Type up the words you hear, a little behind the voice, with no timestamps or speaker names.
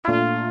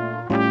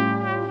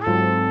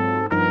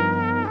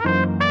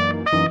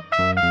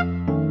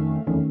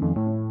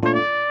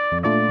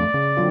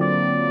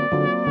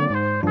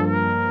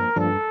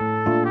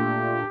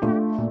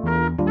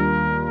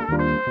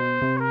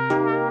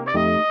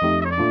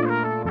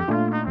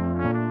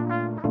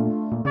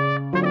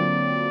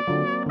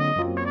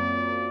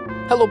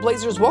Hello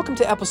Blazers, welcome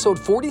to episode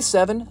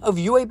 47 of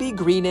UAB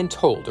Green and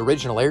Told,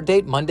 original air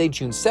date Monday,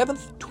 June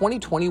 7th,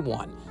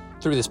 2021.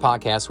 Through this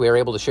podcast, we are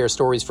able to share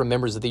stories from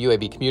members of the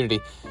UAB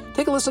community.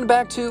 Take a listen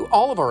back to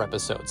all of our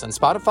episodes on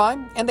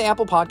Spotify and the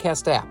Apple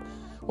Podcast app.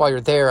 While you're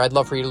there, I'd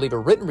love for you to leave a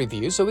written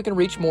review so we can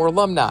reach more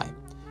alumni.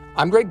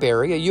 I'm Greg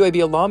Berry, a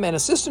UAB alum and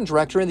assistant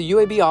director in the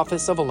UAB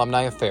Office of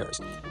Alumni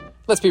Affairs.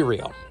 Let's be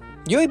real.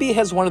 UAB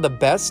has one of the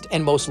best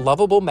and most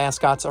lovable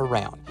mascots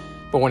around.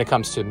 But when it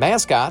comes to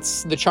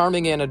mascots, the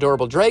charming and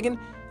adorable dragon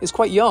is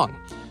quite young.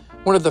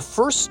 One of the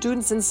first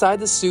students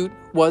inside the suit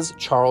was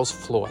Charles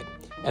Floyd.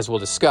 As we'll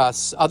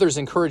discuss, others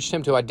encouraged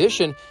him to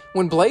audition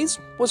when Blaze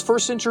was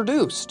first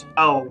introduced.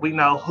 Oh, we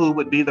know who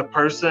would be the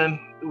person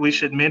we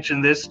should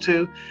mention this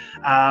to.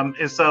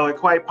 And so it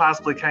quite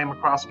possibly came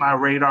across my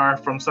radar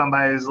from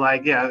somebody who's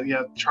like,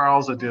 yeah,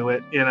 Charles will do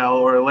it,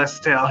 or let's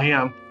tell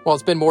him. While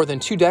it's been more than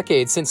 2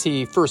 decades since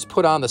he first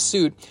put on the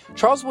suit,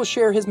 Charles will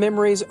share his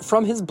memories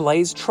from his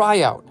Blaze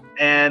tryout.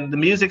 And the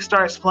music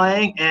starts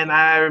playing, and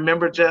I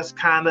remember just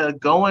kind of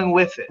going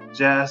with it,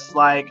 just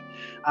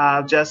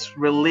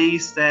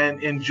release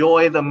and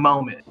enjoy the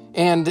moment.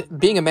 And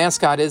being a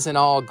mascot isn't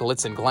all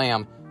glitz and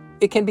glam.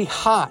 It can be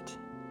hot,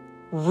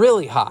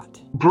 really hot.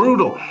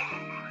 Brutal.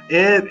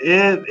 It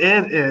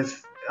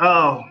is.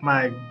 Oh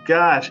my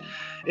gosh.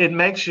 It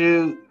makes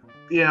you,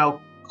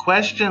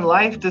 question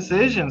life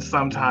decisions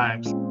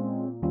sometimes.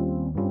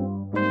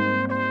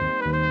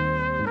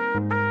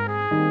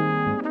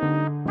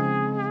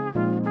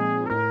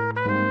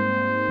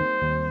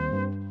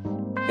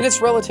 In its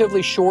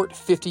relatively short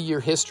 50-year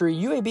history,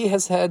 UAB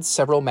has had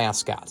several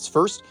mascots.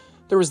 First,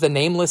 there was the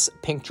nameless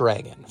Pink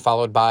Dragon,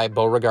 followed by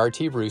Beauregard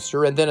T.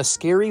 Rooster, and then a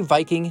scary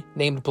Viking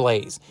named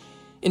Blaze.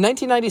 In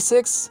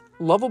 1996,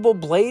 lovable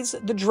Blaze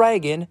the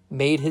Dragon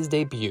made his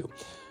debut.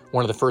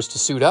 One of the first to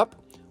suit up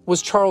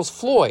was Charles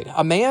Floyd,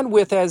 a man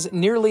with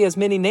nearly as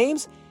many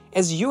names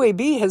as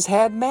UAB has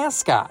had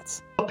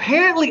mascots.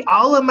 Apparently,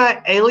 all of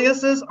my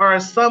aliases are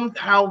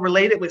somehow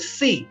related with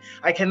C.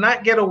 I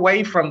cannot get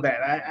away from that.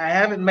 I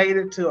haven't made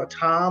it to a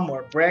Tom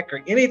or Breck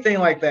or anything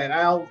like that.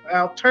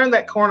 I'll turn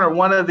that corner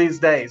one of these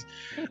days.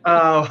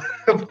 But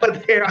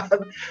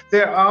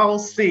they're all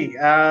C.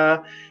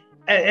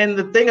 And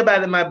the thing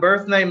about it, my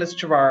birth name is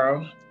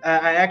Chavaro.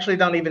 I actually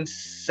don't even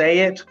say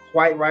it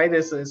quite right.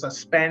 It's a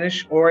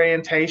Spanish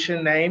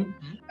orientation name.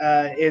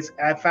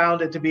 I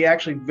found it to be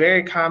actually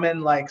very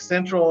common, like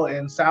Central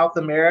and South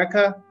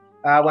America.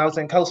 When I was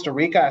in Costa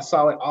Rica, I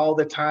saw it all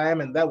the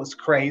time, and that was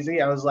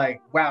crazy. I was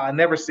like, wow, I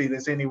never see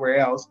this anywhere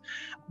else.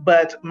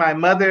 But my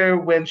mother,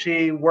 when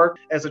she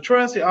worked as a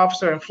truancy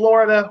officer in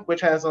Florida, which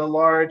has a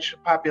large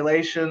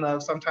population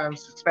of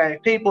sometimes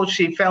Hispanic people,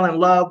 she fell in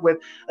love with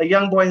a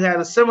young boy who had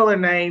a similar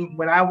name.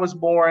 When I was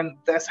born,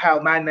 that's how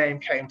my name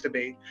came to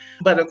be.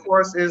 But of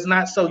course, it's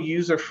not so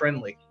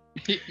user-friendly.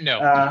 No.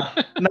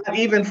 Not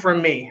even for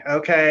me,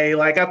 okay?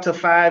 Like up to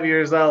 5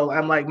 years old,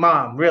 I'm like,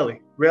 Mom, really?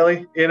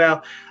 You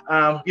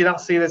don't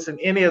see this in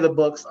any of the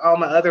books. All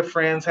my other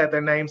friends had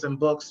their names in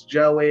books.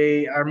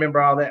 Joey, I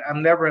remember all that.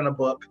 I'm never in a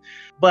book.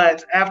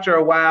 But after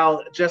a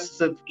while, just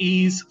to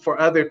ease for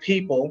other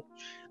people,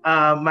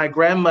 my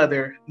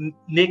grandmother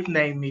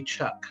nicknamed me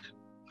Chuck.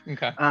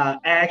 Okay.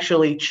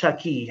 Actually,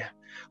 Chucky.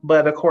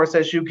 But of course,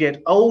 as you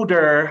get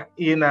older,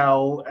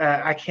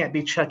 I can't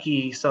be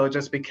Chucky, so it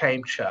just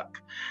became Chuck.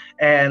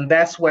 And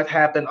that's what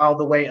happened all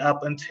the way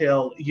up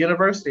until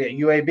university at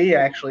UAB,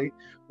 actually,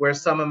 where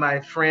some of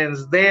my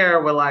friends there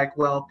were like,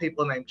 well,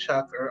 people named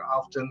Chuck are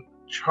often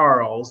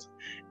Charles.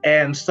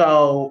 And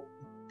so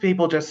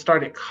people just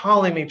started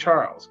calling me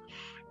Charles.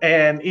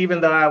 And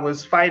even though I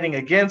was fighting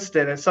against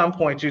it, at some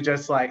point you're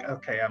just like,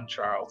 okay, I'm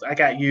Charles. I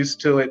got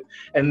used to it.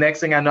 And next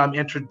thing I know, I'm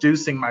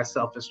introducing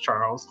myself as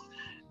Charles.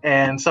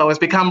 And so it's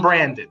become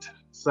branded.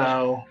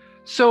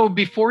 So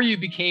before you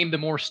became the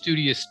more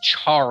studious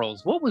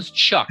Charles, what was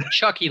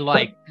Chucky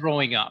like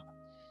growing up?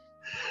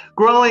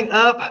 Growing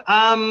up,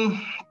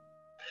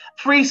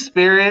 free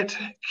spirit,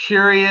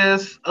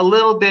 curious, a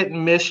little bit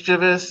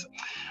mischievous.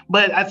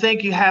 But I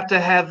think you have to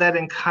have that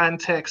in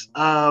context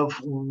of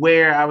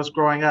where I was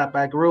growing up.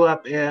 I grew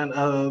up in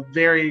a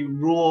very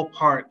rural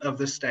part of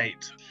the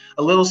state,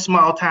 a little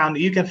small town.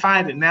 You can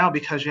find it now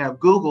because you have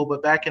Google,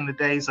 but back in the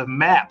days of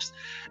maps,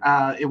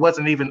 it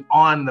wasn't even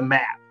on the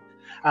map.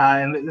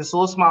 And this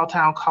little small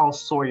town called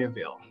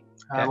Sawyerville.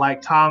 Okay.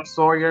 Like Tom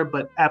Sawyer,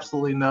 but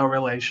absolutely no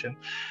relation.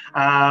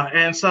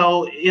 And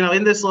so,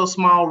 in this little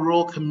small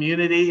rural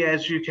community,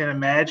 as you can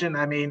imagine,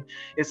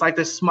 it's like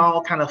this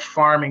small kind of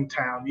farming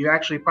town. You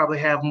actually probably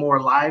have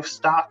more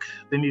livestock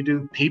than you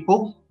do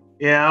people,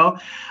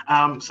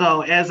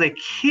 So as a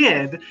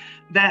kid,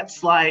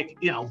 that's like,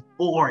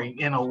 boring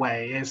in a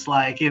way. It's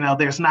like,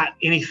 there's not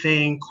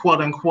anything,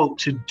 quote unquote,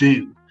 to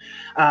do.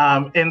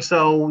 And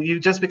so you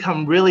just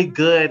become really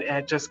good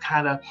at just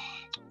kind of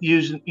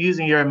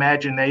using your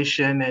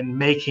imagination and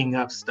making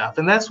up stuff.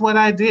 And that's what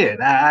I did.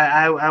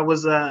 I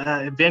was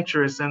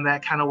adventurous in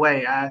that kind of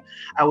way.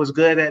 I was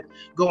good at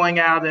going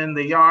out in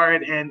the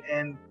yard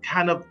and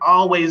kind of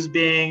always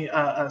being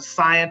a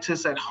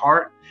scientist at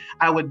heart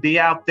I would be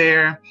out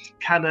there,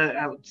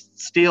 I would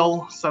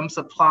steal some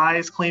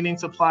supplies, cleaning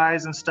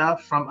supplies and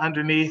stuff from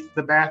underneath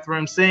the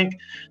bathroom sink,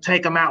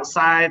 take them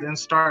outside and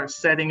start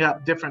setting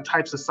up different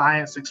types of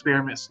science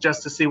experiments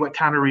just to see what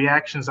kind of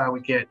reactions I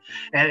would get.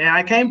 And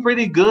I came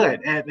pretty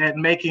good at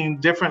making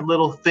different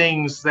little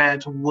things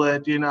that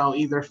would,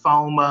 either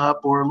foam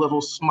up or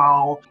little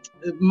small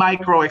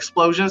micro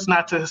explosions,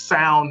 not to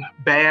sound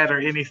bad or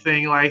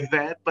anything like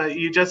that, but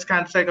you just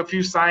kind of take a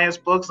few science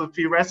books, a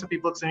few recipe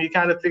books, and you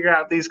kind of figure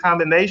out these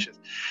combinations.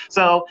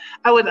 So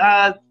I would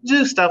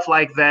do stuff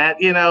like that,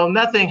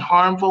 nothing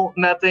harmful,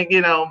 nothing,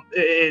 in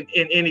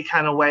any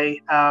kind of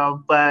way.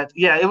 But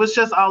yeah, it was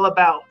just all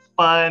about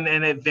fun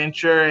and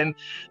adventure and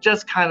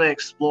just kind of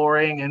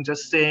exploring and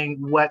just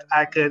seeing what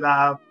I could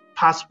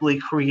possibly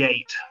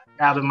create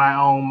out of my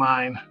own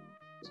mind.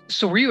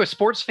 So were you a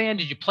sports fan?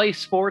 Did you play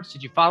sports?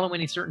 Did you follow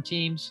any certain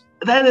teams?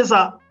 That is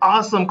an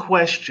awesome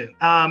question.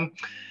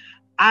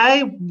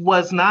 I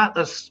was not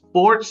a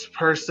sports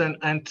person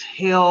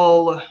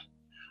until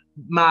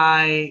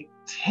my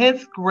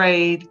 10th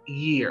grade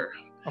year.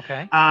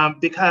 Okay.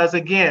 Because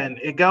again,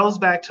 it goes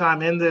back to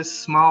I'm in this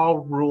small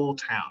rural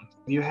town.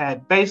 You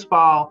had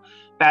baseball,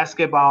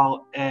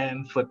 basketball,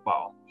 and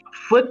football.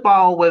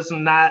 Football was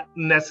not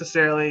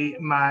necessarily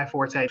my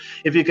forte.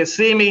 If you could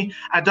see me,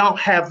 I don't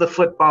have the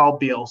football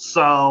bill.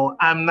 So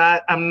I'm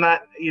not,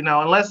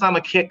 unless I'm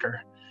a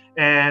kicker.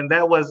 And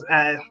that was,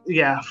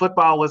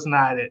 football was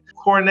not it.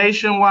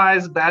 Coordination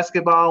wise,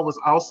 basketball was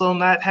also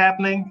not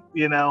happening.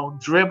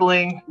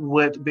 Dribbling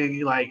would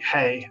be like,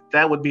 hey,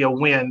 that would be a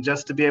win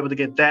just to be able to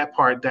get that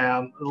part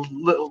down.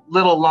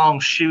 Little long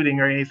shooting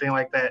or anything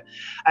like that.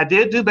 I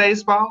did do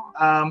baseball,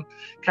 kind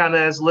of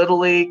as Little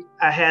League.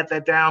 I had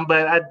that down,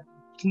 but I'm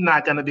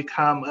not going to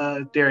become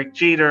a Derek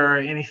Jeter or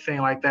anything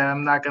like that.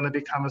 I'm not going to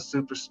become a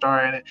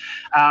superstar in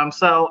it.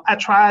 So I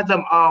tried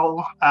them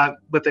all,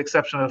 with the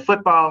exception of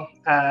football.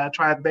 I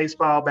tried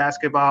baseball,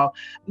 basketball,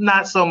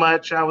 not so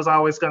much. I was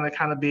always going to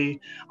kind of be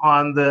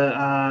on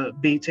the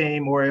B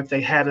team, or if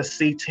they had a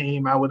C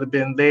team, I would have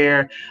been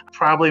there.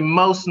 Probably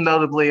most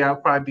notably, I'll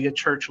probably be a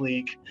church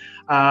league.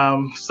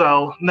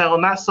 So no,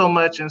 not so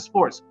much in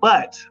sports.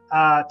 But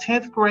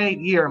 10th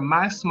grade year,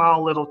 my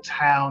small little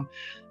town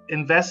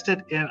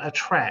invested in a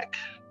track.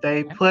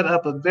 They put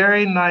up a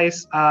very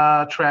nice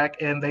track,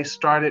 and they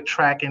started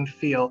track and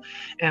field.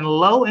 And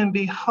lo and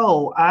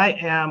behold, I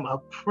am a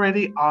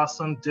pretty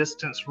awesome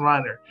distance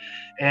runner.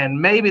 And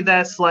maybe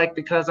that's like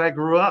because I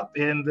grew up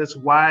in this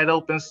wide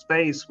open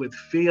space with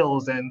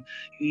fields, and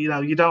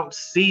you don't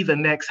see the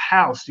next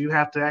house. You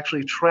have to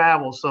actually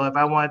travel. So if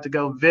I wanted to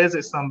go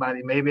visit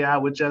somebody, maybe I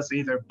would just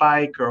either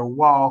bike or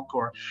walk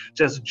or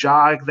just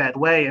jog that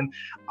way. And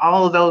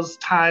all of those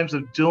times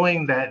of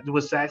doing that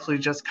was actually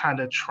just kind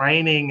of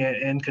training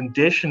and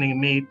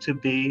conditioning me to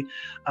be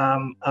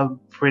a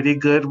pretty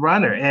good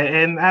runner.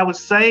 And I would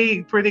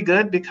say pretty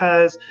good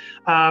because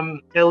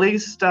at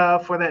least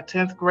for that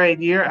 10th grade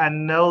year, I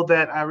know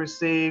that I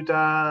received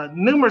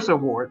numerous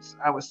awards,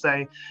 I would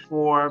say,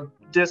 for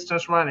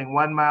distance running,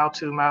 1 mile,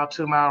 2 mile,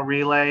 2 mile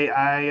relay.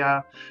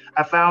 I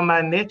found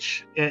my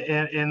niche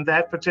in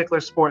that particular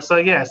sport. So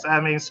yes, I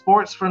mean,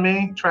 sports for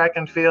me, track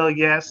and field,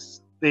 yes.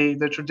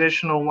 The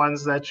traditional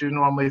ones that you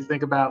normally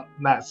think about,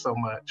 not so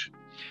much.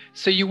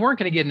 So you weren't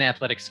going to get an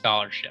athletic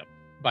scholarship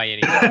by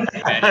any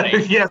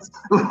imagination. Yes,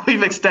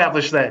 we've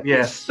established that,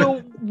 yes. So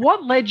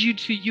what led you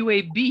to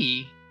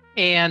UAB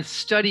and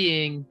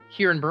studying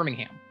here in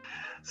Birmingham?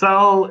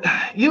 So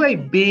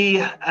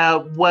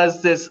UAB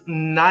was this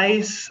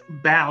nice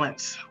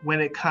balance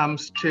when it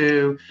comes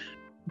to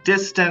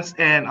distance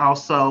and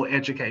also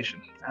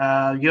education.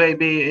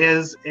 UAB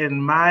is, in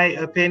my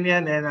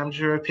opinion, and I'm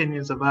sure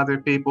opinions of other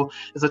people,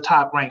 is a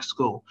top-ranked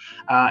school.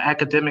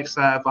 Academics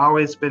have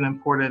always been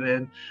important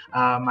in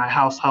my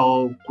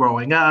household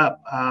growing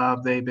up.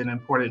 They've been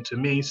important to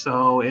me,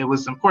 so it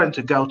was important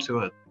to go to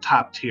a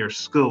top-tier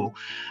school.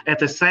 At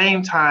the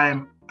same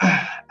time,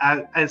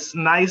 as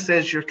nice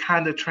as you're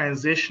kind of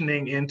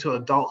transitioning into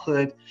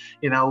adulthood,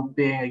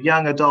 being a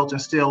young adult and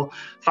still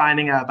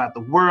finding out about the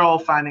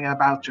world, finding out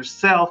about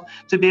yourself,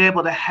 to be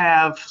able to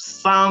have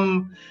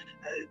some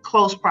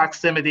close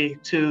proximity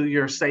to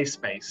your safe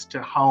space,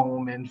 to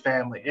home and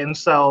family. And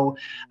so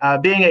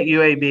being at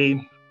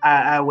UAB,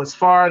 I was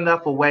far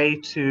enough away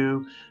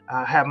to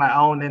have my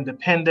own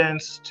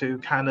independence, to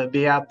kind of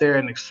be out there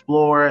and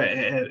explore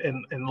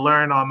and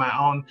learn on my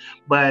own.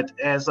 But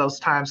as those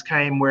times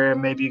came where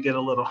maybe you get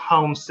a little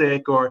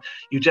homesick, or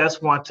you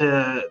just want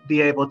to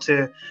be able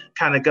to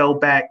kind of go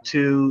back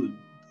to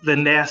the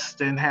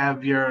nest and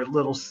have your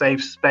little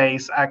safe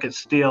space, I could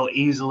still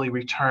easily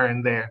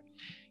return there.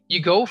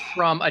 You go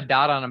from a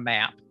dot on a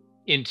map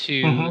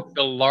into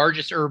the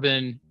largest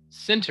urban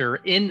center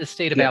in the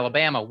state of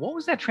Alabama. What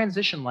was that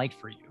transition like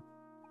for you?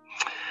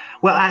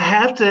 Well, I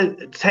have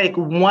to take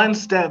one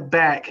step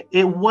back.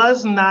 It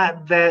was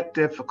not that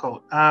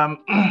difficult.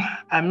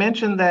 I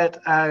mentioned that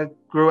I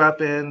grew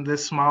up in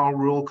this small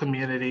rural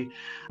community,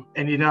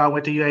 and I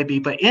went to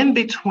UAB. But in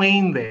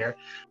between there,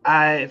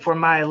 for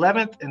my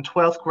 11th and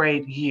 12th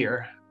grade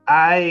year,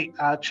 I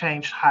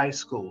changed high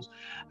schools.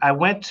 I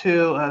went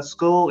to a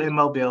school in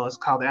Mobile. It's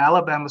called the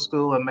Alabama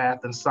School of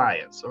Math and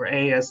Science, or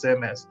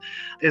ASMS.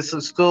 It's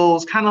a school,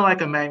 it's kind of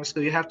like a magnet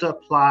school. You have to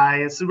apply.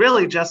 It's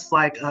really just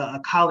like a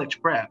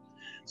college prep.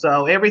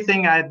 So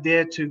everything I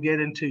did to get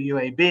into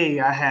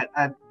UAB,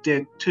 I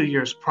did 2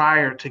 years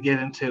prior to get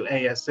into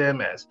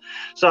ASMS.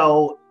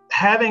 So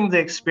having the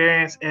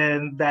experience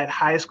in that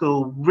high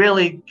school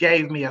really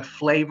gave me a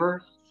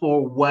flavor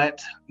for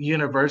what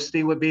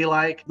university would be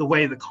like, the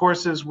way the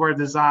courses were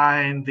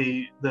designed,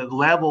 the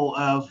level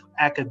of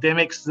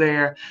academics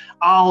there,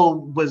 all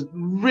was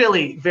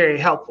really very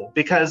helpful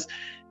because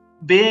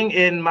being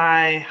in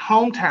my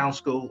hometown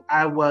school,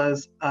 I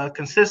was a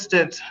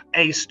consistent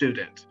A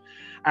student.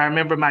 I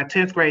remember my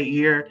 10th grade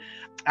year,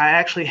 I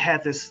actually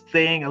had this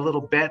thing, a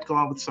little bet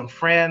going with some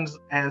friends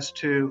as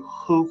to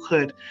who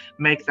could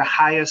make the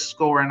highest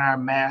score in our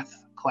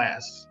math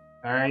class.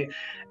 All right.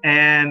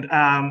 And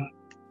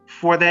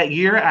for that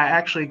year, I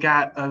actually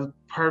got a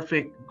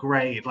perfect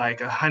grade, like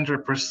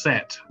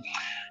 100%.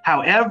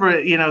 However,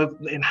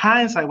 in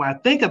hindsight, when I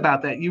think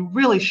about that, you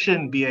really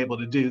shouldn't be able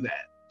to do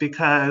that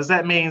because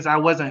that means I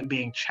wasn't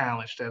being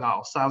challenged at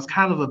all. So I was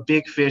kind of a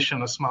big fish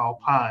in a small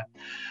pond.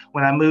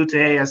 When I moved to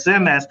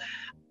ASMS,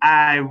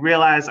 I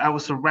realized I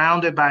was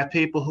surrounded by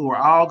people who were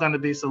all going to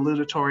be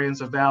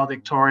salutatorians or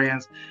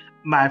valedictorians.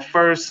 My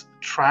first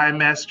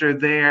trimester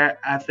there,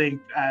 I think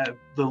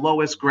the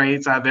lowest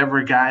grades I've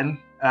ever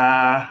gotten.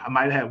 I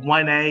might have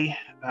 1A,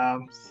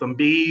 some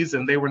Bs,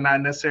 and they were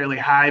not necessarily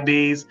high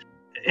Bs.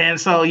 And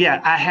so,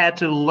 yeah, I had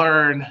to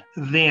learn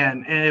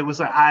then, and it was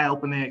an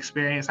eye-opening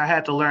experience. I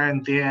had to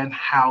learn then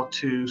how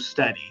to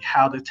study,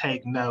 how to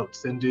take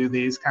notes and do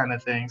these kind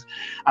of things.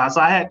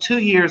 So I had 2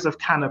 years of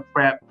kind of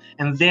prep.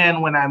 And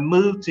then when I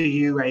moved to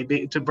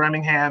UAB, to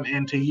Birmingham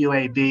and to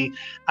UAB,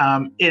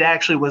 it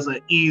actually was an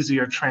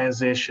easier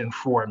transition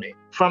for me.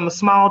 From a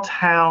small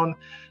town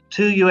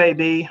to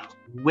UAB,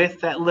 with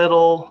that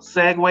little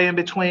segue in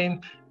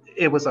between,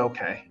 it was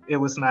okay. It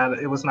was not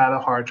a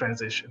hard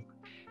transition.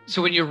 So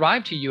when you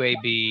arrived to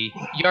UAB,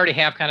 you already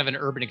have kind of an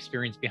urban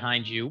experience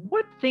behind you.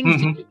 What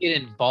things did you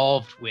get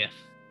involved with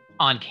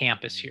on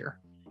campus here?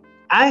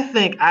 I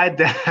think I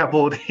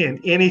dabbled in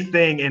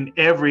anything and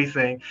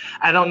everything.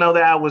 I don't know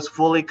that I was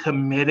fully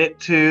committed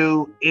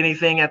to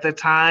anything at the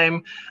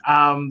time,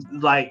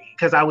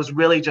 because I was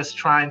really just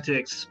trying to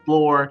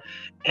explore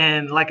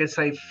and, like I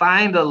say,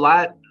 find a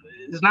lot.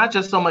 It's not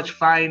just so much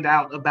find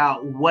out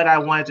about what I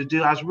wanted to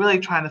do. I was really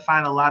trying to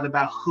find a lot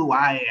about who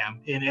I am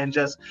and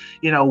just,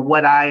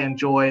 what I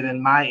enjoyed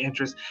and my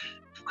interests.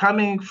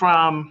 Coming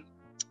from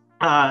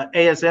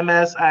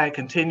ASMS, I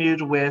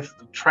continued with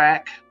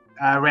track.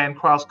 I ran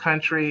cross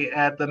country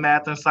at the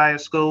Math and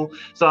Science School.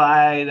 So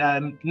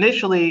I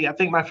initially, I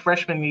think it was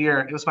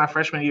my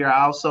freshman year,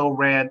 I also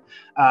ran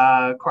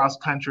cross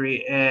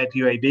country at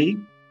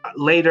UAB.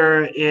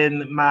 Later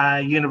in my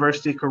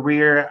university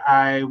career,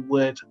 I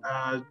would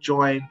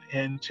join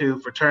into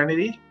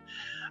fraternity.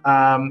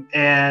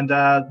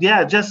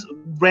 Just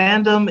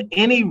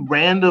any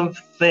random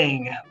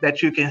thing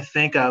that you can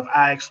think of.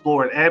 I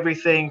explored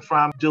everything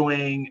from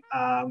doing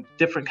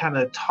different kind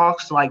of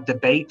talks like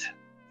debate.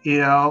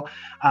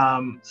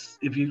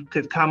 If you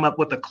could come up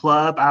with a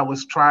club, I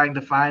was trying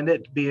to find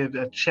it, be it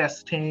a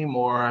chess team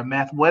or a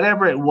math,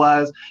 whatever it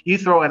was, you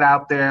throw it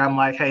out there. I'm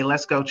like, hey,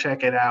 let's go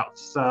check it out.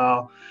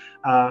 So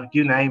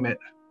you name it.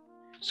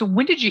 So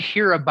when did you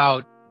hear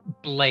about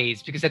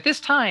Blaze? Because at this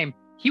time,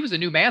 he was a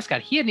new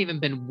mascot. He hadn't even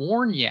been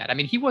worn yet. I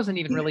mean, he wasn't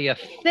even really a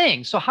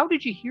thing. So how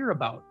did you hear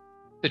about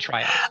the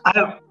tryouts?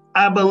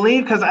 I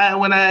believe because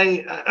when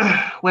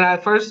I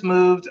first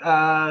moved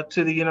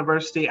to the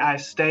university, I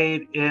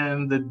stayed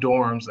in the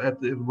dorms at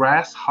the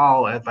Rass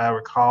Hall, if I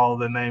recall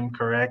the name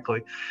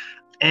correctly.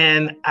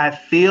 And I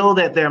feel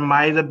that there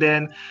might have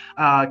been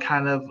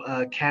kind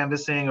of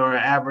canvassing or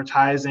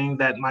advertising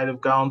that might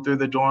have gone through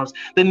the dorms.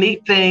 The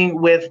neat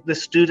thing with the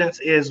students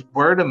is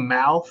word of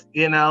mouth,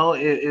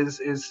 is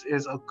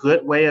a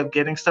good way of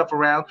getting stuff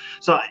around.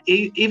 So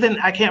even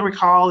I can't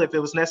recall if it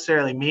was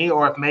necessarily me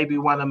or if maybe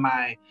one of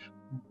my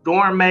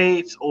dorm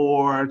mates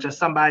or just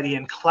somebody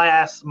in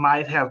class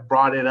might have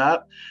brought it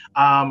up.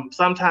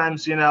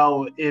 Sometimes,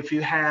 if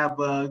you have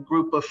a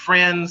group of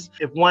friends,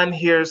 if one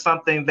hears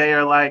something, they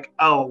are like,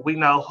 oh, we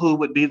know who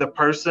would be the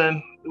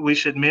person we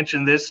should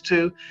mention this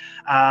to.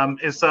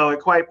 And so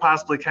it quite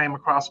possibly came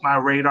across my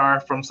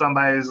radar from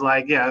somebody who's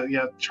like, yeah,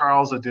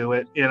 Charles will do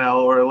it,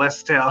 or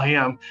let's tell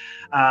him.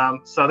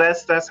 So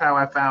that's how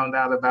I found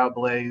out about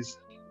Blaze.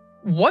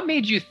 What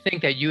made you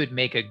think that you would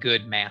make a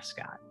good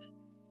mascot?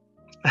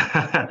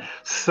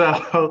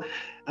 So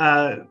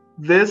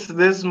this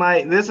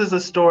is a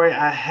story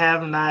I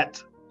have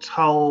not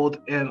told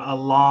in a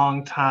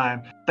long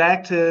time.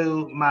 Back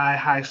to my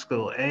high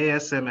school,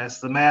 ASMS,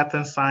 the Math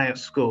and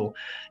Science School.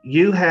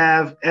 You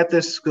have at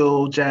this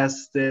school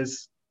just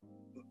this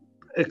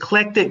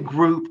eclectic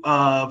group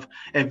of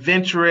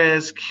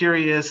adventurous,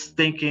 curious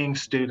thinking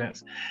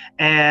students.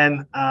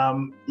 And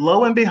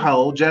lo and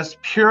behold,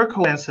 just pure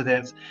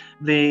coincidence,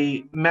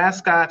 the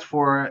mascot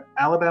for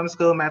Alabama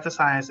School of Math and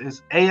Science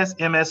is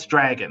ASMS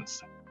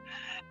Dragons.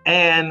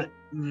 And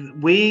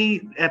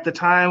we, at the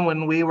time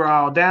when we were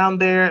all down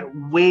there,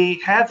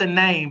 we had the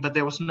name, but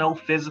there was no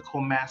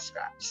physical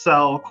mascot.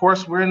 So of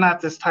course, we're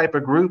not this type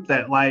of group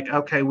that like,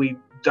 okay, we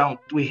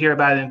hear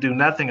about it and do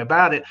nothing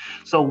about it.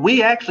 So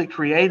we actually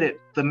created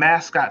the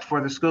mascot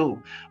for the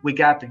school. We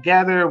got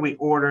together, we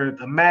ordered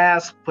the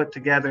mask, put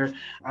together,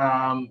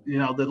 the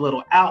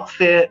little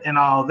outfit and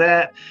all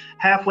that.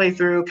 Halfway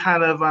through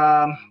kind of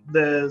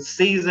the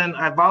season,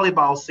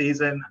 volleyball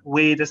season,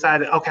 we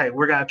decided, okay,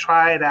 we're going to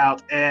try it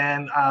out.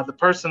 And the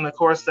person, of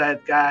course,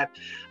 that got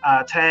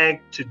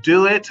tagged to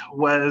do it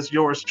was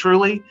yours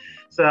truly.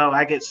 So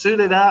I get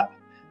suited up.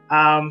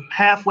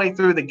 Halfway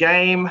through the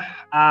game,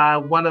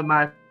 one of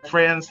my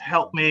friends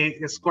helped me,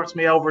 escorts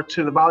me over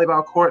to the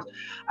volleyball court.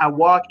 I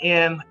walk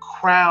in,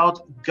 crowd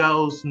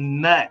goes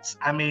nuts.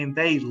 I mean,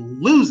 they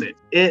lose it.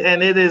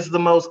 And it is the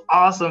most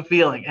awesome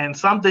feeling. And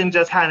something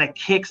just kind of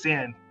kicks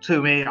in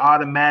to me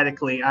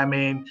automatically. I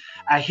mean,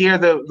 I hear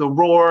the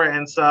roar,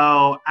 and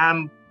so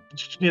I'm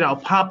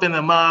pumping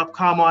them up.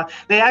 Come on.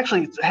 They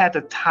actually had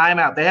to time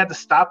out. They had to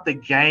stop the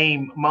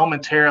game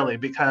momentarily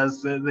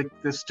because the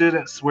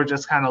students were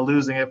just kind of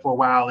losing it for a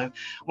while. And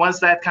once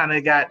that kind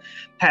of got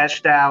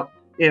patched out,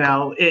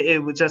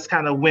 it just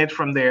kind of went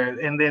from there.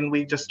 And then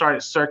we just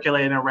started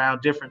circulating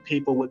around. Different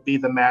people would be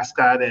the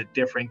mascot at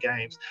different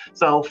games.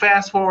 So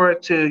fast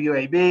forward to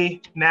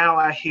UAB. Now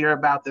I hear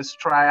about this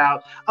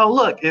tryout. Oh,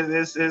 look,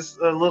 it's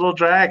a little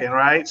dragon,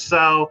 right?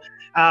 So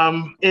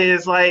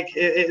it's like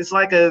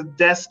a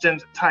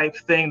destined type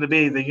thing to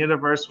be. The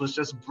universe was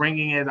just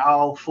bringing it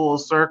all full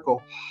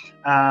circle.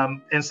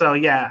 And so,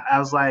 yeah, I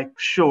was like,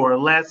 sure,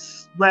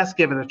 let's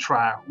give it a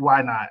try.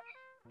 Why not?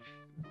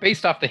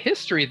 Based off the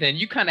history, then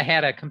you kind of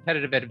had a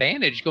competitive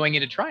advantage going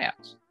into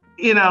tryouts.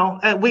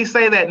 We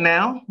say that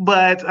now,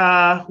 but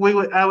I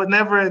would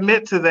never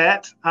admit to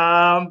that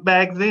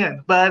back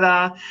then. But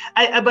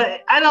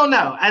I don't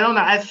know.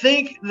 I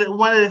think that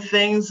one of the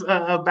things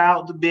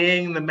about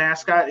being the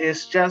mascot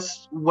is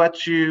just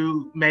what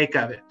you make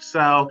of it.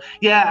 So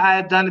yeah, I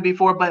had done it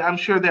before, but I'm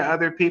sure there are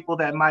other people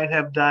that might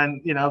have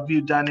done. If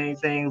you've done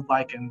anything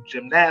like in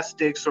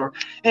gymnastics or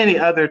any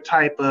other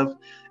type of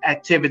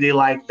activity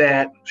like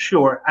that,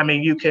 sure. I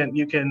mean, you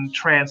can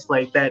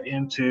translate that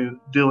into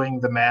doing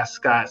the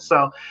mascot.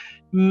 So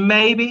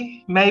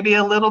maybe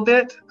a little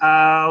bit,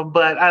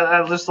 but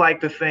I just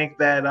like to think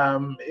that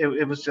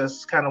it was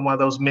just kind of one of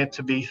those meant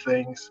to be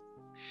things.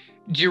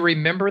 Do you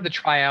remember the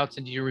tryouts,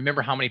 and do you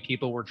remember how many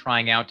people were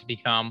trying out to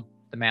become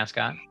the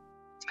mascot?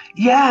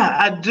 Yeah,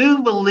 I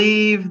do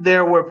believe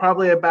there were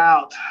probably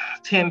about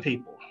 10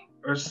 people.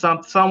 Or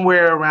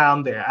somewhere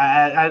around there.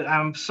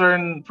 I'm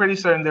pretty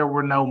certain there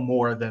were no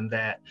more than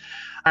that.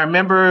 I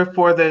remember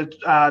for the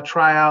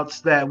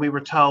tryouts that we were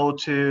told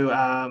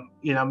to,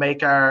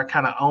 make our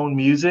kind of own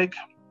music.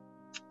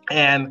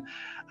 And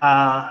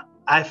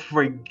I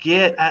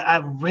forget, I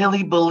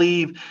really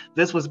believe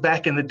this was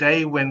back in the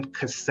day when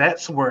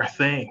cassettes were a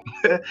thing.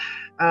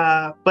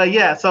 But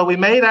yeah, so we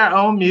made our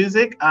own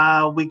music.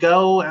 We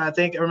go, I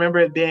remember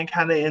it being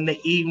kind of in the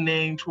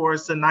evening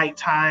towards the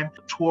nighttime,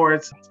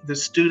 towards the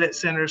student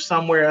center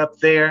somewhere up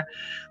there.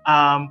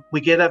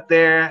 We get up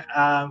there.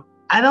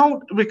 I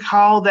don't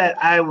recall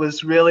that I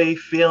was really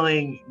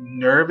feeling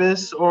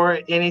nervous or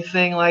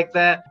anything like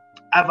that.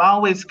 I've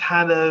always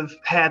kind of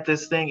had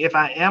this thing, if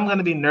I am going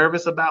to be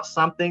nervous about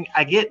something,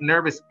 I get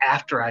nervous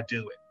after I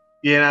do it.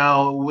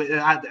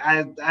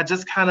 I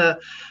just kind of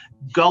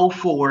go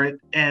for it.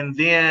 And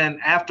then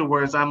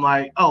afterwards, I'm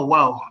like, oh,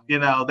 whoa,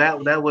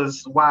 that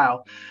was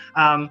wild.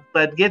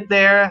 But get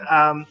there,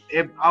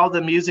 if all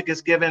the music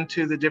is given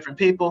to the different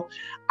people.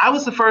 I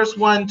was the first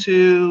one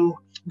to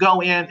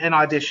go in and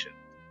audition.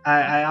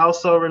 I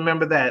also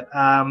remember that.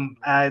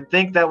 I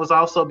think that was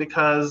also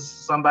because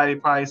somebody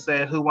probably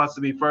said, who wants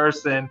to be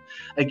first? And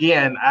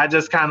again, I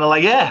just kind of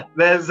like, yeah,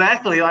 that's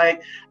exactly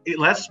like,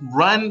 let's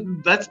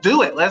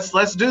do it.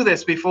 Let's do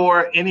this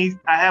before I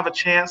have a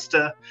chance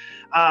to,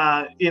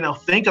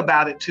 think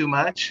about it too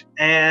much.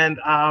 And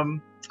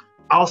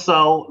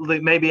also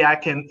maybe I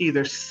can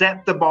either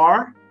set the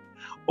bar,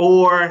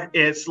 or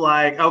it's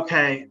like,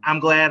 okay, I'm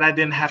glad I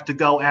didn't have to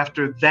go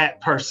after that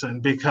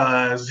person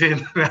because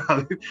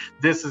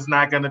this is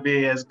not going to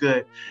be as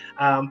good.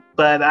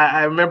 But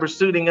I remember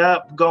suiting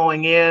up,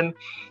 going in,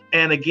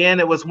 and again,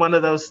 it was one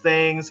of those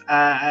things.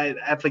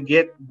 I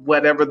forget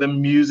whatever the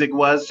music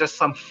was, just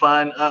some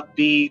fun,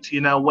 upbeat.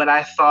 What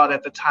I thought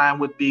at the time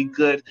would be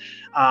good,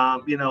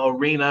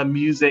 arena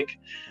music.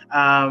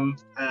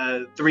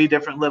 3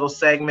 different little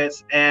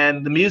segments,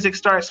 and the music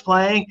starts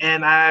playing,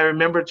 and I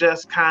remember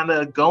just kind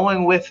of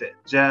going with it,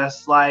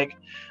 just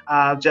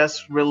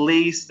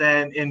release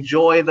and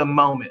enjoy the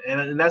moment.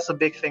 And that's a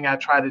big thing I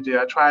try to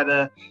do. I try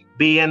to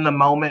be in the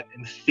moment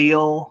and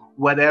feel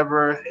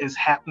whatever is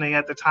happening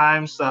at the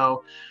time.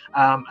 So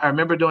I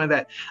remember doing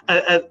that.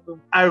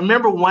 I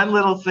remember one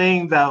little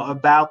thing, though,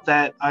 about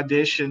that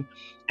audition.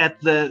 At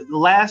the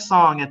last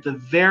song, at the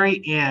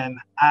very end,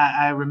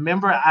 I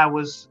remember I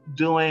was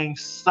doing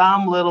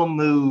some little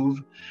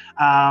move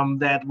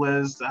that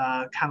was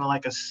kind of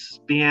like a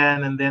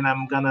spin, and then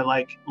I'm gonna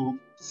like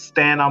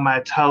stand on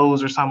my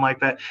toes or something like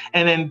that.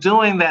 And in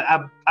doing that,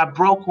 I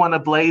broke one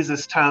of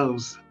Blaze's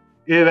toes,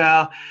 and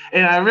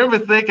I remember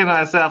thinking to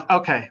myself,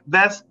 okay,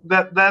 that's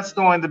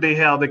going to be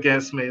held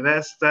against me.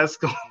 That's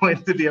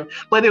going to be,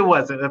 but it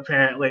wasn't,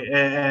 apparently,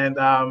 and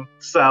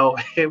so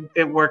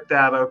it worked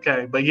out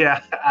okay. But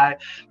yeah,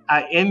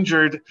 I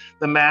injured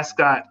the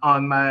mascot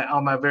on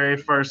my very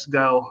first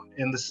go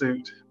in the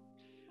suit.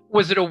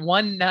 Was it a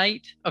one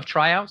night of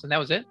tryouts and that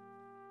was it?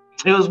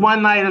 It was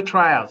one night of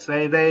tryouts.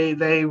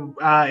 They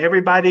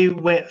everybody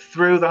went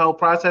through the whole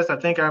process. I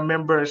think I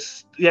remember,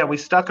 we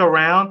stuck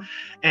around,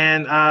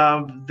 and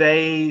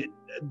they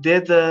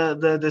did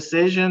the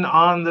decision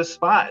on the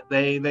spot.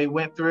 They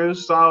went through,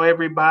 saw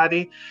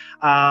everybody,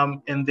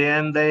 and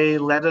then they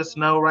let us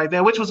know right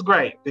there, which was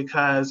great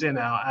because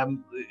I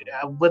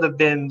would have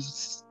been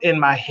in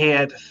my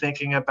head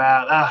thinking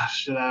about,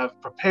 should I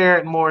have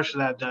prepared more? Should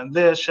I have done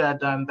this? Should I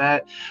have done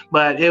that?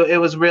 But it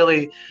was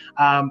really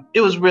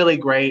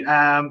great,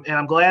 and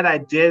I'm glad I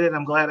did it.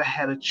 I'm glad I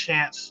had a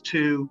chance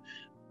to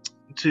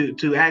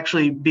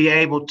actually be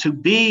able to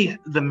be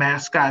the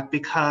mascot,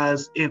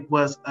 because it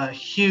was a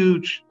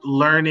huge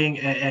learning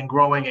and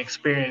growing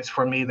experience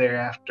for me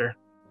thereafter.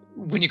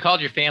 When you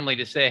called your family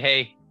to say,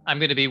 hey, I'm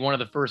going to be one of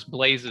the first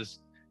Blazes,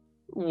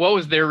 what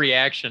was their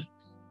reaction?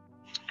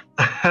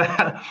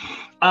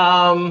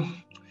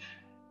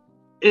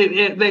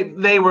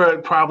 They were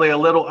probably a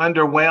little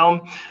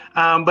underwhelmed,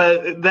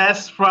 but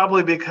that's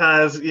probably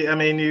because,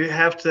 you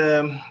have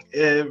to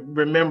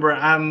remember,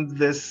 I'm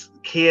this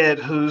kid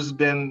who's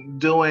been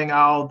doing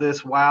all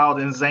this wild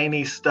and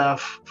zany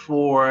stuff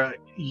for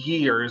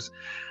years.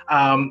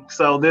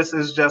 So this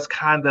is just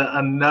kind of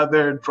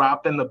another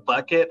drop in the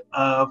bucket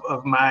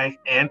of my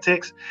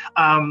antics.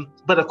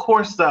 But of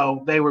course,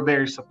 though, they were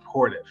very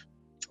supportive.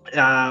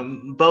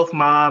 Both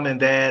mom and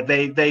dad,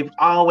 they've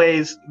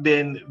always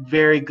been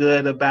very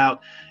good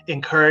about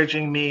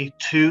encouraging me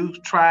to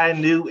try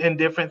new and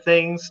different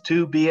things,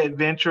 to be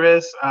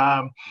adventurous.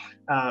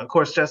 Of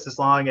course, just as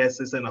long as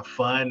it's in a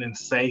fun and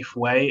safe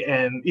way.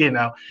 And,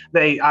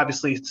 they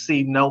obviously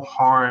see no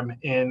harm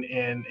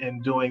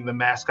in doing the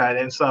mascot.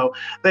 And so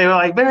they were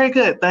like, very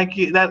good. Thank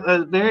you. That's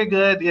very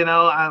good.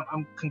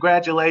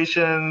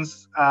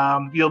 Congratulations.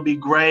 You'll be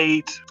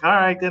great. All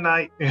right. Good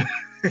night.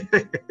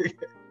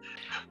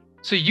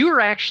 So you were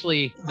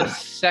actually the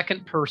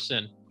second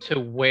person to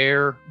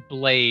wear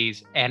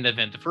Blaze at an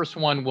event. The first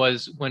one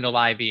was Wendell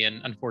Ivey,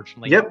 and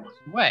unfortunately, Yep. passed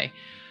away.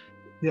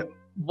 Yep.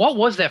 What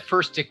was that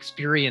first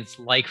experience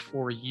like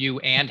for you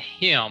and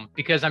him?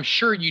 Because I'm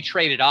sure you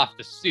traded off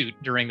the suit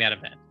during that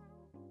event.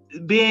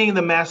 Being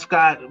the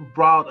mascot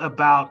brought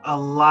about a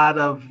lot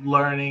of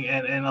learning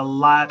and a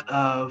lot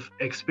of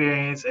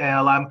experience.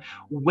 And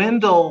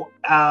Wendell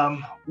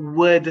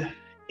would,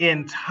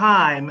 in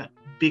time,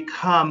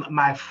 become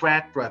my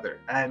frat brother.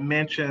 I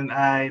mentioned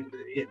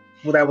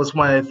that was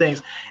one of the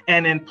things.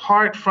 And in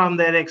part from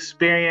that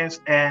experience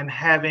and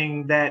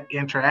having that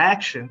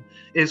interaction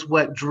is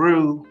what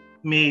drew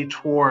me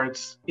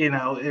towards, in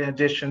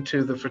addition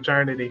to the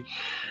fraternity.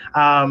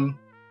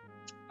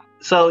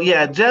 So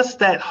yeah, just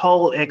that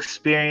whole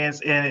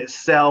experience in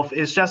itself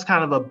is just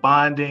kind of a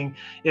bonding.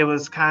 It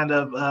was kind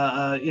of,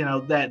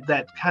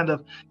 that kind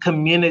of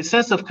community,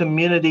 sense of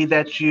community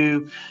that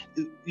you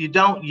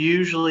don't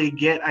usually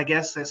get, I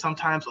guess, at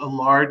sometimes a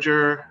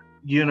larger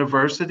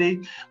university,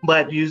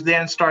 but you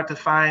then start to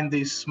find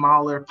these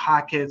smaller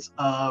pockets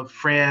of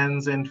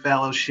friends and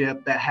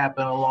fellowship that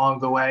happen along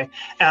the way.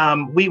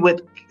 We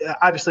would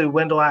obviously,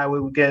 Wendell and I, we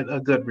would get a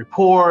good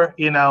rapport.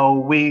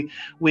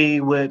 We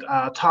would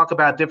talk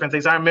about different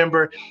things. I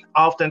remember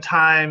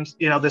oftentimes,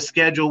 the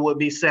schedule would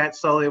be set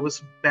so it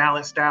was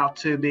balanced out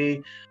to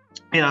be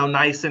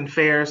nice and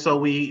fair. So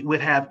we would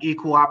have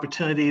equal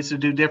opportunities to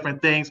do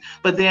different things.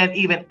 But then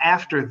even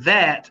after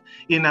that,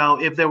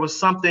 if there was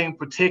something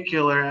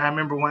particular, I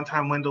remember one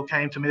time Wendell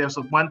came to me, there was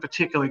one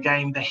particular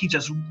game that he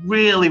just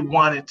really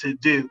wanted to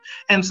do.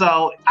 And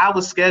so I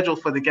was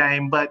scheduled for the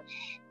game, but,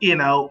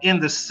 in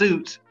the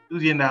suit,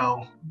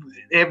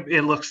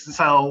 it looks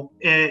so,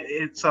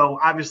 so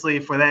obviously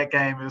for that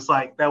game, it's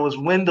like that was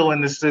Wendell in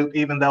the suit,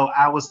 even though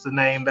I was the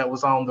name that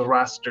was on the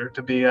roster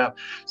to be up.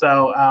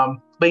 So,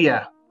 but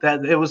yeah,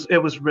 that it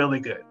was really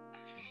good.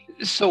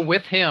 So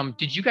with him,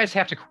 did you guys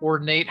have to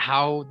coordinate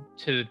how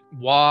to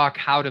walk,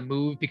 how to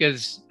move?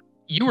 Because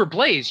you were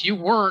Blaze, you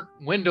weren't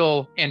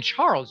Wendell and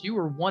Charles, you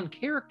were one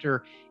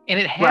character, and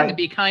it had to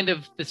be kind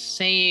of the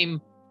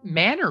same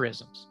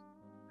mannerisms.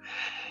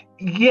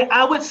 Yeah,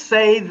 I would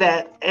say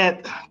that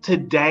at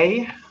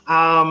today,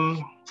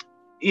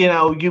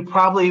 you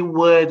probably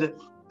would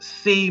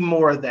see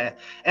more of that.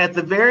 At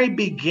the very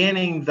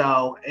beginning,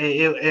 though,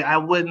 I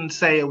wouldn't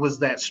say it was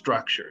that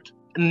structured.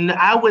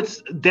 I would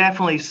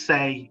definitely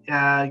say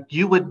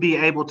you would be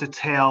able to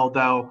tell,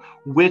 though,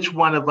 which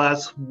one of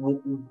us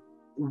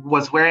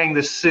was wearing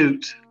the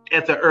suit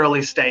at the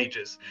early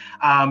stages,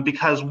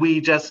 because we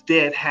just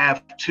did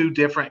have two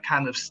different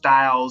kind of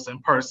styles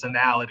and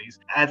personalities.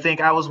 I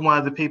think I was one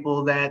of the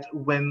people that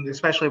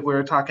especially if we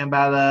were talking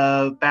about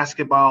a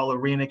basketball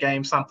arena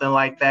game, something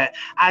like that,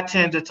 I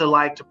tended to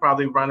like to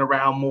probably run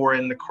around more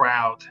in the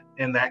crowd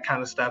and that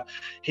kind of stuff.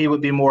 He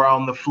would be more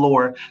on the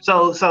floor.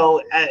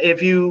 So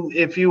if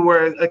you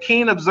were a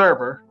keen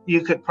observer,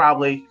 you could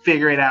probably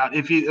figure it out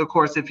if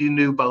you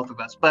knew both of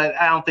us. But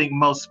I don't think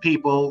most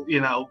people,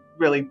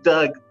 really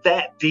dug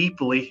that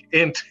deeply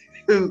into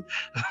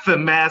the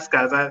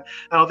mascots. I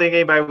don't think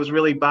anybody was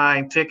really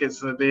buying tickets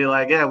to be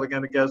like, yeah, we're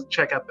going to go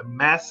check out the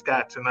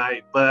mascot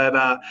tonight. But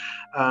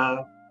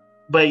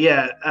early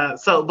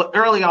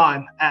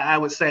on, I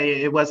would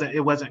say it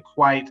wasn't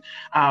quite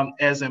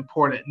as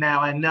important.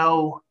 Now I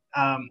know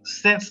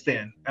since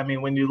then, I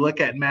mean, when you look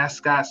at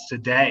mascots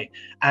today,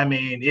 I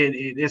mean,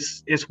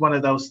 it's one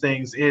of those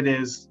things.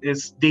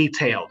 It's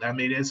detailed. I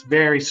mean, it's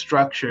very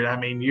structured. I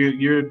mean,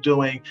 you're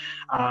doing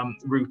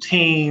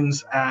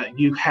routines.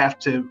 You have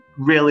to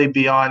really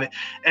be on it.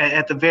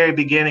 At the very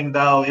beginning,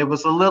 though, it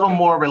was a little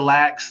more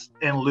relaxed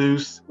and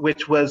loose,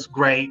 which was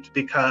great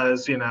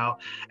because,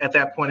 at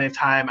that point in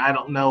time, I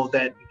don't know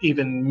that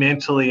even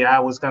mentally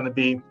I was going to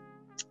be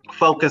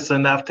focused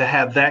enough to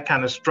have that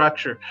kind of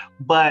structure,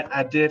 but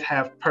I did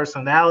have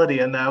personality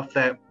enough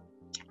that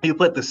you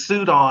put the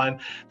suit on,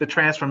 the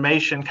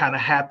transformation kind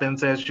of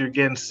happens as you're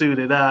getting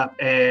suited up,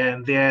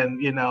 and then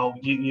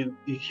you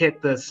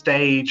hit the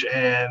stage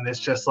and it's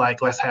just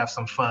like, let's have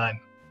some fun.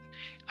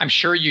 I'm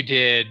sure you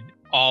did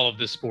all of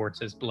the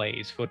sports as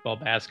Blaze, football,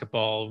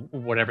 basketball,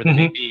 whatever they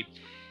may be.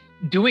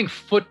 Doing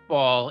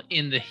football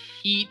in the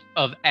heat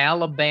of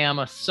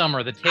Alabama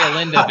summer, the tail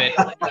end of it,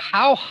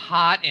 how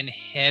hot and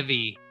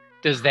heavy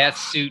does that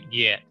suit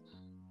get?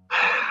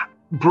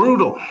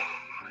 Brutal.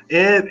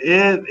 It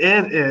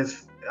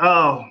is.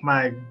 Oh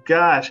my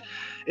gosh.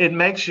 It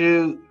makes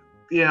you,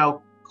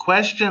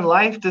 question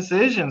life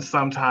decisions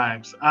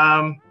sometimes.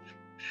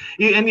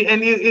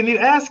 You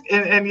ask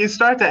and you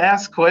start to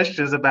ask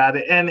questions about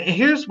it. And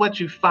here's what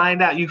you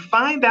find out. You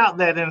find out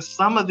that in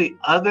some of the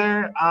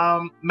other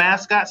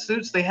mascot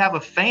suits, they have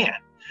a fan.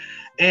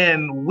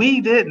 And we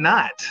did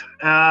not.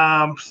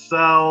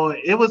 So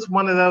it was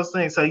one of those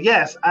things. So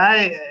yes,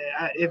 I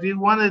if you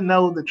want to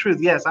know the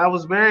truth, yes, I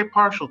was very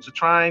partial to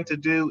trying to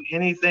do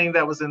anything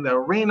that was in the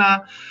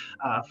arena,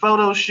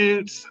 photo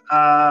shoots.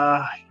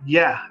 I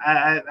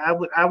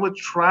would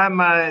try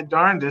my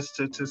darndest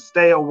to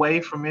stay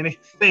away from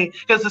anything,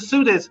 because the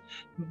suit is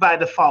by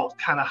default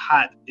kind of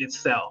hot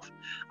itself.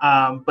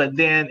 But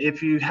then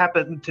if you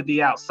happen to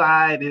be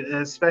outside,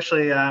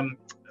 especially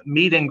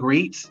meet and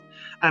greets,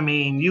 I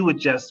mean, you would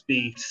just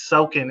be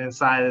soaking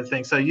inside of the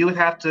thing. So you would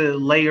have to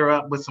layer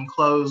up with some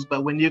clothes,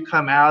 but when you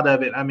come out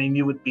of it, I mean,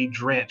 you would be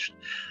drenched.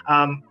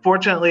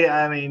 Fortunately,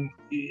 I mean,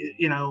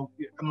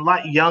 I'm a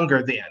lot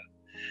younger then.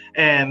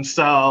 And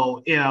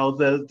so,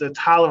 the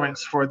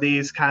tolerance for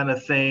these kind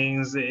of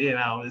things,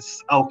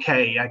 is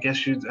okay. I guess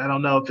I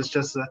don't know if it's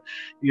just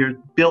you're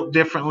built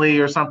differently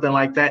or something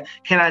like that.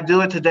 Can I do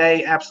it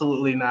today?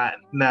 Absolutely not.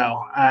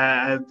 No.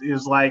 It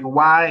was like,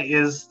 why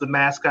is the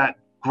mascot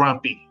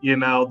grumpy?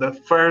 The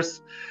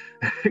first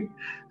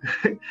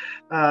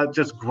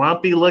just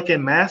grumpy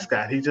looking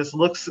mascot. He just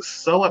looks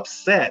so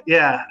upset.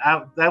 Yeah,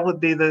 that would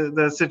be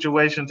the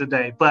situation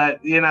today.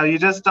 But, you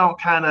just don't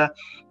kind of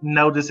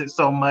notice it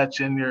so much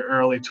in your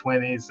early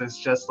 20s. It's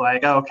just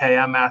like, okay,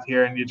 I'm out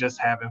here and you're just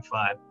having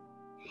fun.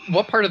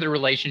 What part of the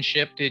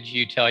relationship did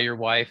you tell your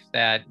wife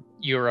that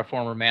you're a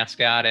former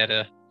mascot at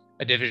a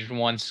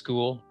Division I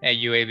school at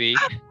UAB?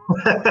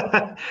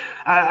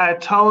 I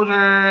told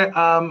her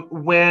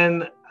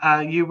when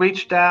you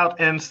reached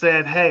out and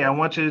said, hey, I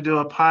want you to do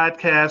a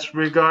podcast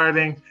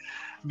regarding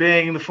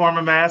being the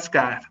former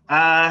mascot.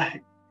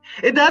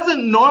 It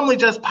doesn't normally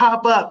just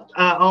pop up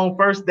on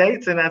first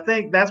dates, and I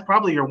think that's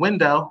probably your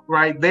window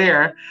right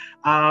there.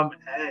 And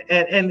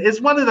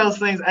it's one of those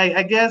things,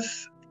 I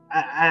guess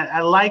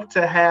I like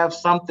to have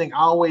something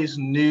always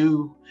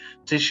new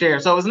to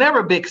share. So it was never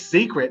a big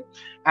secret.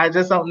 I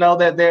just don't know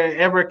that there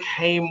ever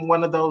came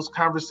one of those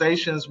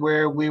conversations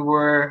where we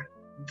were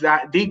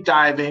deep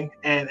diving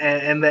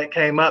and that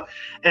came up.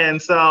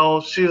 And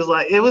so she was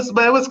like, it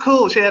was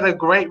cool. She had a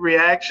great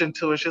reaction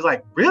to it. She's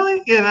like,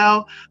 really?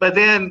 But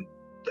then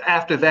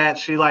after that,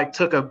 she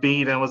took a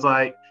beat and was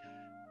like,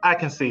 I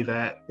can see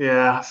that.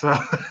 Yeah. So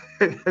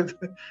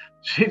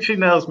she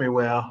knows me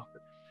well.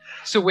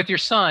 So with your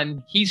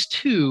son, he's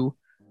 2.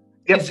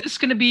 Yep. Is this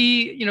going to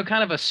be,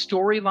 kind of a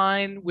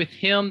storyline with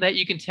him that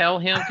you can tell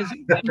him? Because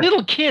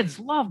little kids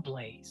love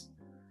Blaze.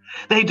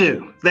 They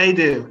do.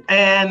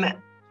 And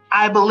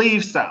I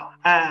believe so.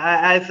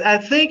 I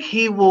think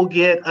he will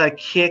get a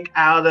kick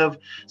out of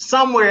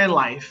somewhere in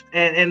life,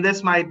 and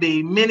this might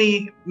be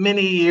many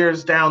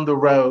years down the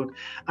road,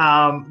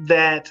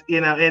 that,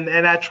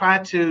 and I try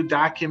to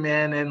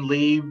document and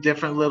leave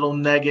different little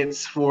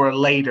nuggets for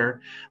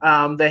later,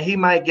 that he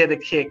might get a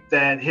kick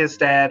that his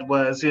dad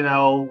was,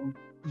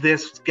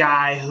 this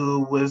guy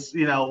who was,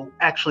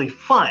 actually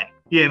fun,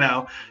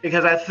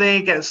 because I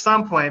think at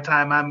some point in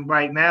time,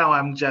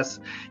 I'm just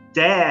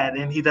dad,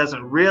 and he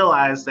doesn't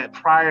realize that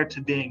prior to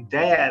being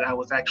dad, I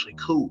was actually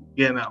cool,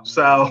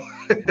 so.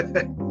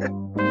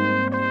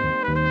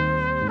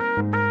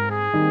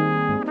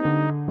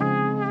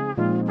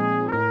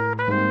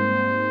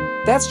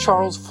 That's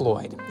Charles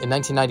Floyd. In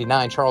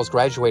 1999, Charles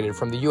graduated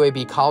from the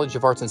UAB College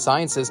of Arts and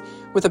Sciences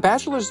with a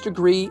bachelor's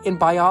degree in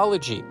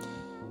biology.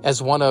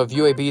 As one of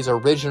UAB's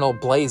original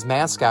Blaze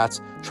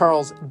mascots,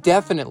 Charles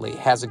definitely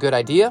has a good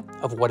idea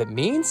of what it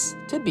means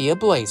to be a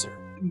Blazer.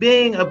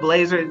 Being a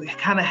Blazer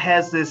kind of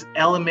has this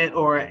element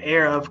or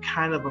air of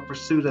kind of a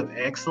pursuit of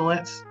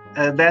excellence.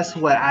 That's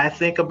what I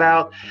think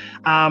about.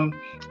 And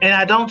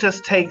I don't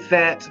just take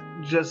that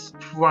just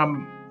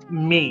from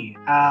me,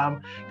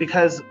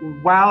 because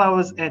while I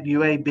was at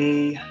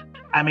UAB,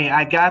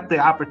 I got the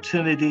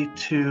opportunity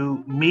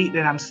to meet,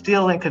 and I'm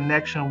still in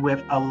connection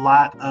with a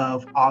lot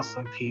of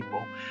awesome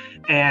people.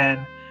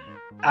 And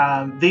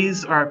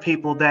these are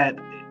people that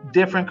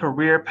different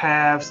career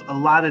paths, a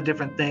lot of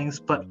different things,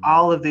 but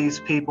all of these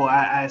people,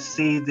 I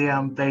see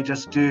them, they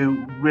just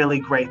do really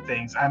great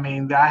things. I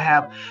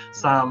have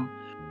some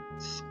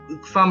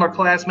are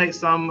classmates,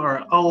 some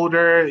are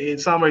older,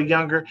 some are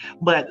younger,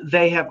 but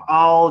they have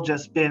all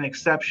just been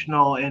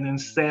exceptional and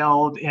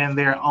excelled in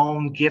their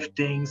own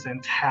giftings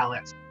and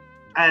talents.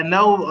 I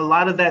know a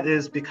lot of that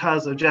is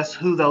because of just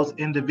who those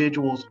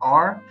individuals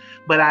are,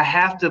 but I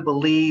have to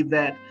believe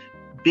that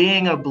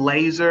being a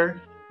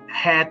Blazer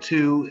had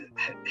to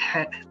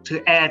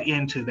add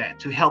into that,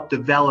 to help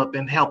develop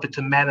and help it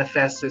to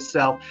manifest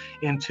itself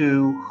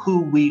into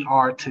who we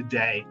are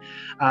today.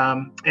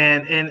 And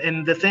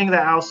the thing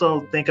that I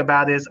also think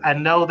about is, I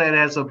know that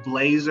as a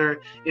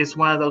Blazer, it's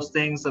one of those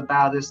things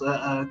about it's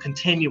a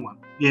continuum.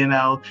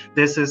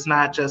 This is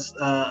not just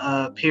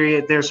a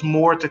period. There's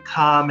more to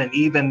come, and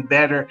even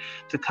better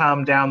to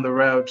come down the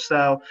road.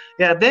 So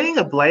yeah, being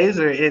a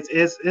Blazer,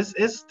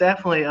 it's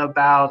definitely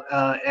about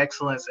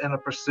excellence and a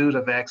pursuit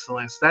of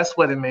excellence. That's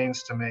what it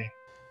means to me.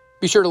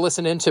 Be sure to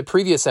listen in to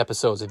previous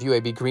episodes of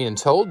UAB Green and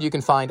Told. You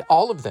can find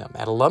all of them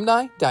at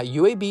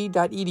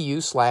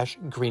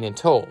alumni.uab.edu/Green and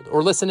Told,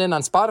 or listen in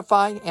on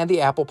Spotify and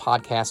the Apple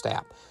Podcast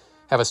app.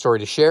 Have a story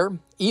to share?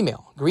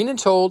 Email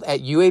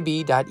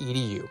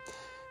greenandtold@uab.edu.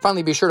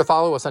 Finally, be sure to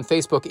follow us on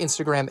Facebook,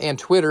 Instagram, and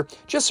Twitter.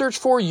 Just search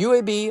for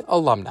UAB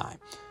Alumni.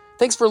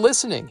 Thanks for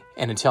listening,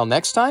 and until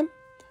next time,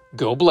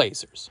 go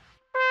Blazers.